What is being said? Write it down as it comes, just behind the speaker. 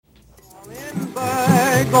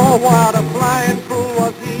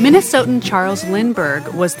Minnesotan Charles Lindbergh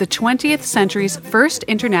was the 20th century's first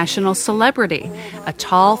international celebrity, a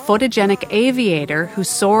tall, photogenic aviator who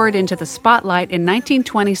soared into the spotlight in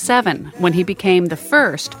 1927 when he became the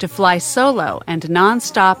first to fly solo and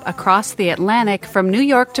nonstop across the Atlantic from New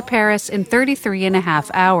York to Paris in 33 and a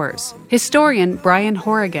half hours. Historian Brian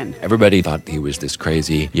Horrigan. Everybody thought he was this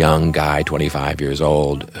crazy young guy, 25 years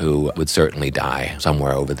old, who would certainly die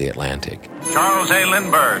somewhere over the Atlantic. Charles A.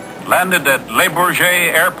 Lindbergh landed at Le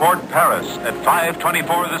Bourget Airport, Paris at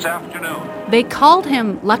 5:24 this afternoon. They called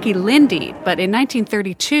him Lucky Lindy, but in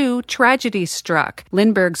 1932, tragedy struck.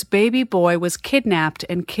 Lindbergh's baby boy was kidnapped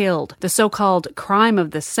and killed. The so-called crime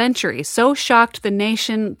of the century so shocked the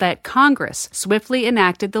nation that Congress swiftly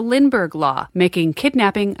enacted the Lindbergh Law, making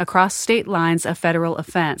kidnapping across state lines a federal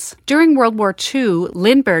offense. During World War II,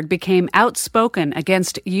 Lindbergh became outspoken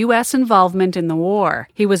against U.S. involvement in the war.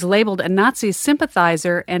 He was labeled a Nazi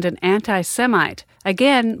sympathizer and an anti-Semite.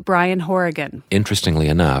 Again, Brian Horrigan. Interestingly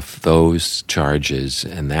enough, those charges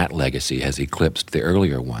and that legacy has eclipsed the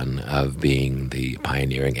earlier one of being the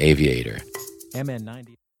pioneering aviator.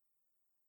 MN90.